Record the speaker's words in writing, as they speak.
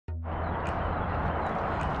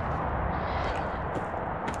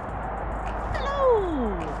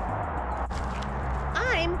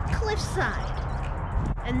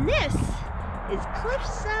Cliffside, and this is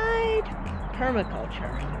Cliffside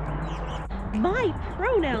Permaculture. My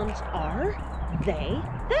pronouns are they,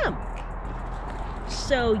 them.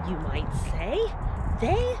 So you might say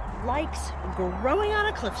they likes growing on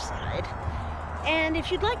a cliffside. And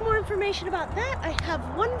if you'd like more information about that, I have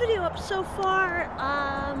one video up so far.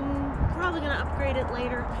 Probably gonna upgrade it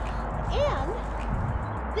later. And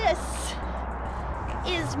this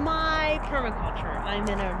is my permaculture. I'm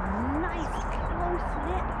in a nice,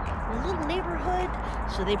 close-knit little neighborhood,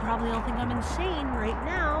 so they probably all think I'm insane right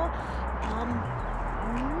now.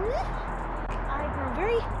 I grow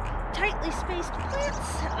very tightly spaced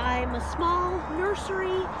plants. I'm a small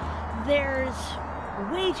nursery. There's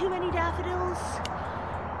way too many daffodils,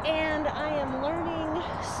 and I am learning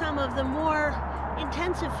some of the more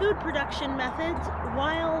intensive food production methods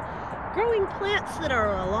while growing plants that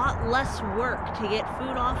are a lot less work to get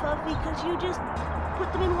food off of, because you just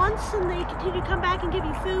put them in once and they continue to come back and give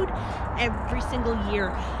you food every single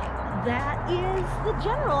year. That is the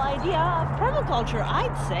general idea of permaculture,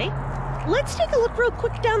 I'd say. Let's take a look real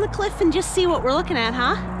quick down the cliff and just see what we're looking at,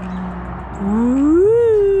 huh?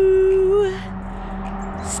 Ooh,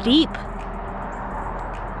 steep.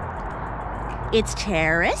 It's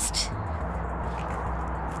terraced.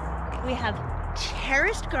 We have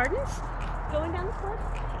terraced gardens going down the cliff.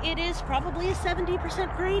 It is probably a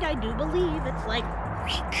 70% grade, I do believe. It's like,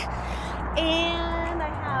 and I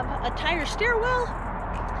have a tire stairwell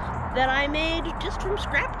that I made just from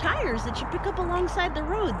scrap tires that you pick up alongside the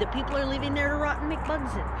road that people are leaving there to rot and make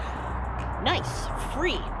bugs in. Nice,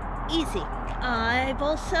 free, easy. I've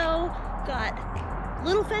also got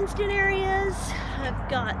little fenced in areas. I've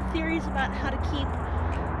got theories about how to keep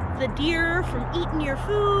the deer from eating your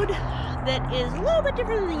food that is a little bit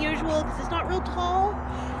different than usual because it's not real tall.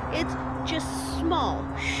 It's just small,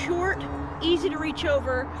 short, easy to reach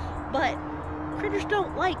over, but critters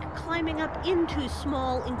don't like climbing up into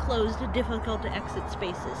small, enclosed, difficult to exit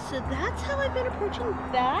spaces. So that's how I've been approaching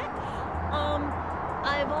that.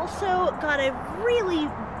 I've also got a really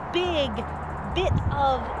big bit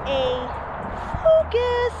of a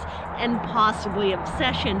focus and possibly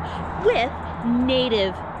obsession with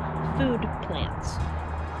native food plants.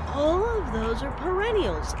 All of those are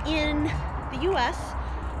perennials. In the US,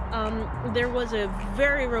 there was a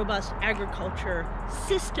very robust agriculture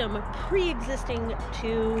system pre-existing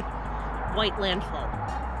to white landfall.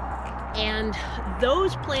 And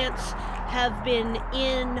those plants have been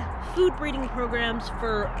in food breeding programs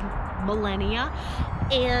for millennia,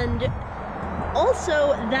 and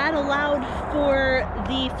also that allowed for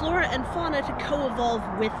the flora and fauna to co-evolve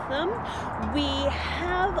with them. We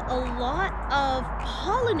have a lot of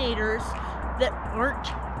pollinators that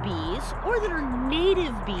aren't bees, or that are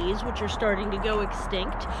native bees, which are starting to go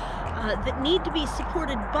extinct, that need to be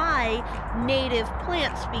supported by native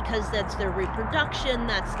plants because that's their reproduction,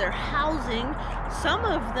 that's their housing. Some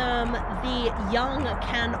of them, the young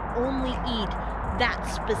can only eat that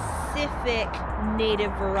specific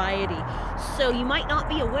native variety. So you might not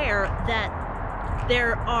be aware that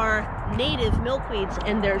there are native milkweeds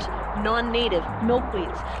and there's non-native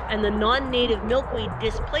milkweeds, and the non-native milkweed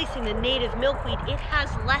displacing the native milkweed, it has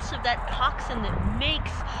less of that toxin that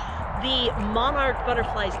makes the monarch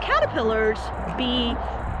butterfly's caterpillars be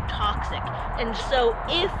toxic. And so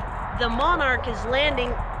if the monarch is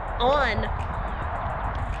landing on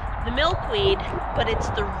the milkweed, but it's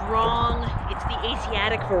the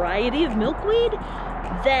Asiatic variety of milkweed,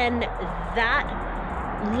 then that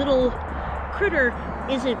little critter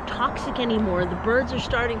isn't toxic anymore. The birds are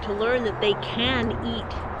starting to learn that they can eat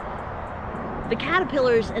the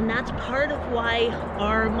caterpillars, and that's part of why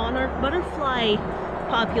our monarch butterfly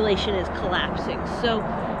population is collapsing. So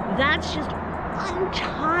that's just one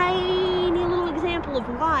tiny little example of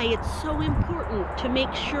why it's so important to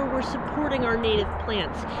make sure we're supporting our native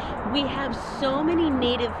plants. We have so many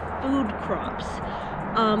native food crops.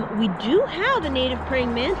 We do have a native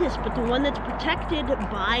praying mantis, but the one that's protected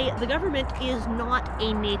by the government is not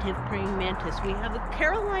a native praying mantis. We have a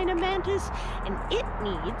Carolina mantis, and it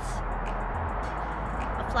needs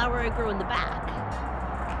a flower I grow in the back.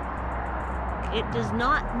 It does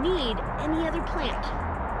not need any other plant.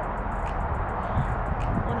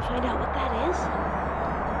 Want to find out what that is?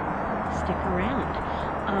 Stick around.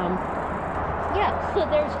 Yeah, so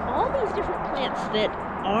there's all these different plants that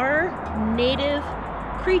are native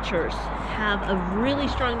creatures have a really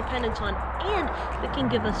strong dependence on, and that can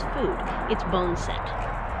give us food. It's bone set.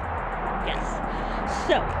 Yes.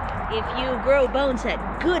 So if you grow bone set,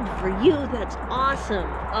 good for you. That's awesome.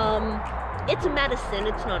 It's a medicine,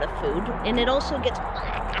 it's not a food, and it also gets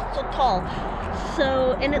so tall.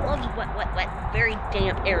 So, and it loves wet, very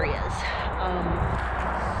damp areas.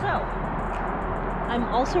 So, I'm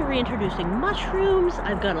also reintroducing mushrooms.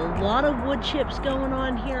 I've got a lot of wood chips going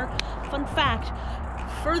on here. Fun fact,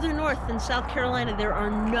 further north in South Carolina, there are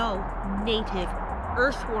no native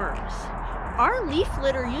earthworms. Our leaf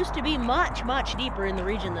litter used to be much, much deeper in the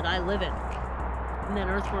region that I live in. And then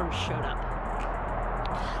earthworms showed up.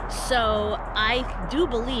 So I do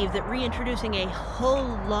believe that reintroducing a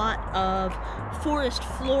whole lot of forest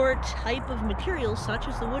floor type of materials, such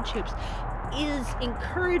as the wood chips, is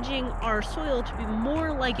encouraging our soil to be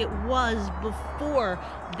more like it was before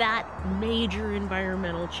that major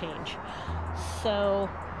environmental change. So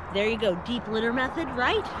there you go, deep litter method,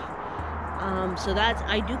 right? So that's,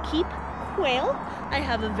 I do keep quail. I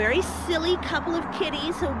have a very silly couple of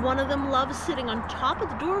kitties. So one of them loves sitting on top of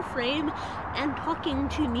the door frame and talking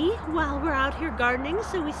to me while we're out here gardening.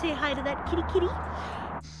 So we say hi to that kitty.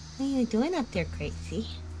 What are you doing up there, Crazy?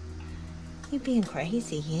 You're being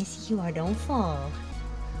crazy. Yes, you are. Don't fall.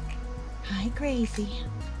 Hi, Crazy.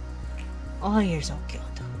 Oh, you're so cute.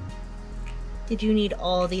 Did you need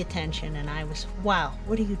all the attention? And I was, wow,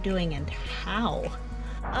 what are you doing and how?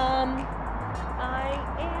 I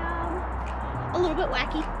am a little bit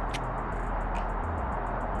wacky.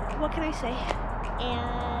 What can I say?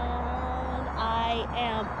 And I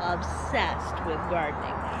am obsessed with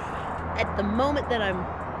gardening. At the moment that I'm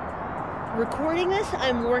recording this,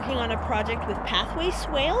 I'm working on a project with pathway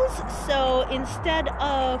swales. So instead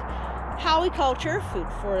of Howiculture, food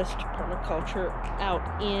forest permaculture out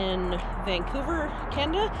in Vancouver,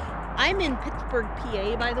 Canada, I'm in Pittsburgh,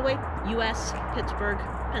 PA, by the way, US, Pittsburgh,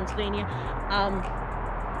 Pennsylvania.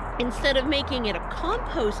 Instead of making it a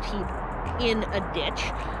compost heap in a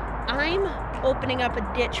ditch, I'm opening up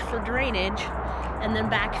a ditch for drainage and then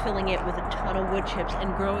backfilling it with a ton of wood chips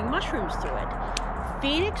and growing mushrooms through it.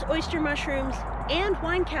 Phoenix oyster mushrooms and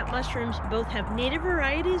wine cap mushrooms both have native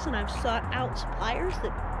varieties, and I've sought out suppliers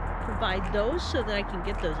that provide those so that I can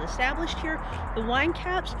get those established here. The wine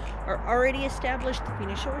caps are already established. The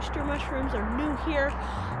Phoenix oyster mushrooms are new here,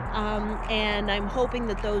 and I'm hoping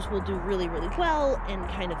that those will do really, really well and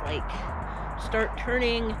kind of like start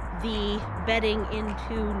turning the bedding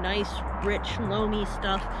into nice, rich, loamy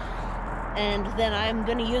stuff. And then I'm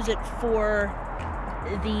going to use it for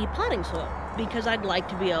the potting soil, because I'd like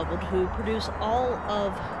to be able to produce all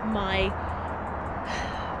of my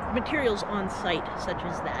materials on site, such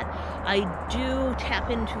as that. I do tap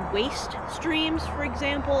into waste streams, for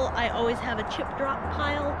example. I always have a chip drop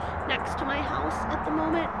pile next to my house at the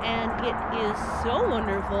moment, and it is so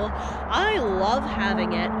wonderful. I love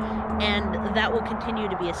having it, and that will continue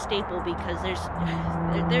to be a staple, because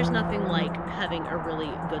there's nothing like having a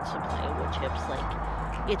really good supply of wood chips.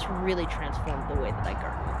 Like, it's really transformed the way that I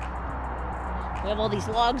garden. We have all these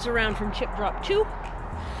logs around from Chip Drop 2,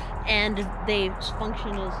 and they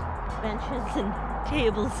function as benches and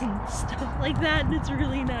tables and stuff like that, and it's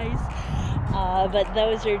really nice. But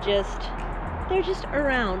those are they're just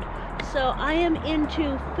around. So I am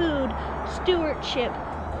into food stewardship.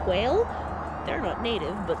 Quail, they're not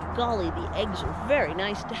native, but golly, the eggs are very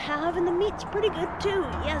nice to have, and the meat's pretty good too.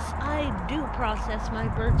 Yes, I do process my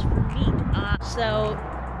birds for meat. So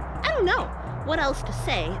I don't know what else to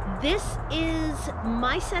say. This is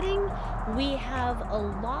my setting. We have a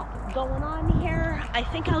lot going on here. I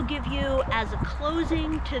think I'll give you, as a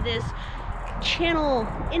closing to this channel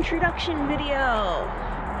introduction video,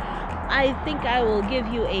 I think I will give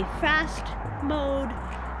you a fast mode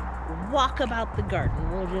walk about the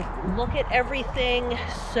garden. We'll just look at everything.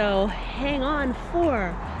 So hang on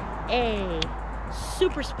for a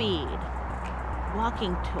super speed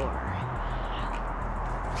walking tour.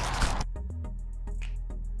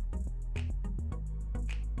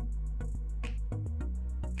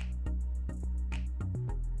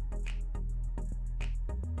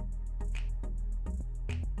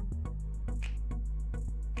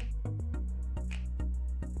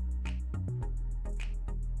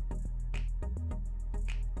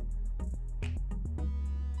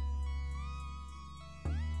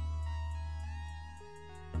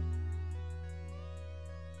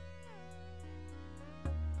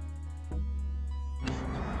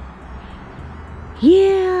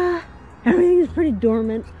 Yeah, everything's pretty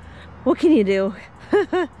dormant. What can you do?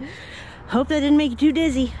 Hope that didn't make you too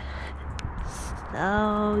dizzy.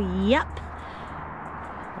 So, yep.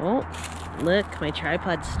 Oh, look, my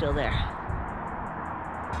tripod's still there.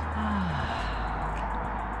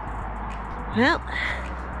 Well,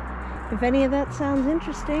 if any of that sounds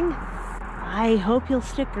interesting, I hope you'll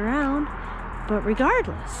stick around. But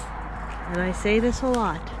regardless, and I say this a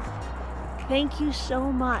lot, thank you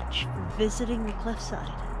so much for visiting the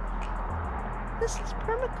Cliffside. This is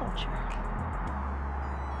permaculture.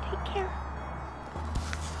 Take care.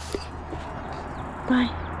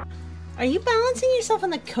 Bye. Are you balancing yourself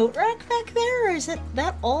on the coat rack back there, or is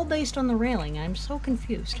that all based on the railing? I'm so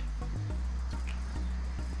confused.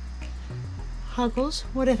 Huggles,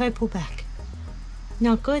 what if I pull back?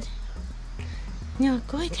 Not good. Not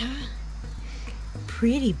good, huh?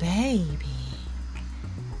 Pretty baby.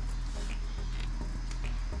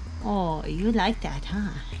 Oh, you like that,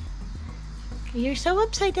 huh? You're so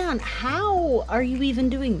upside down. How are you even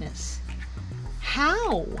doing this?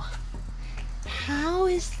 How? How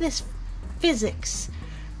is this physics?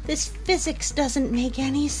 This physics doesn't make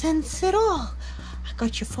any sense at all. I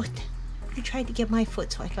got your foot. You tried to get my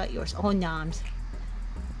foot, so I got yours. Oh, noms.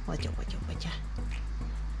 Whatcha?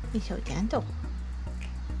 You're so gentle.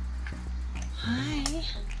 Hi.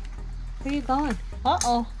 Where you going?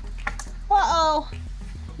 Uh-oh. Uh-oh.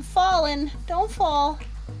 You're falling. Don't fall.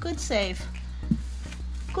 Good save.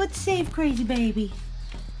 Good save, crazy baby.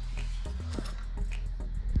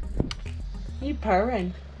 You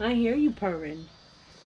purring. I hear you purring.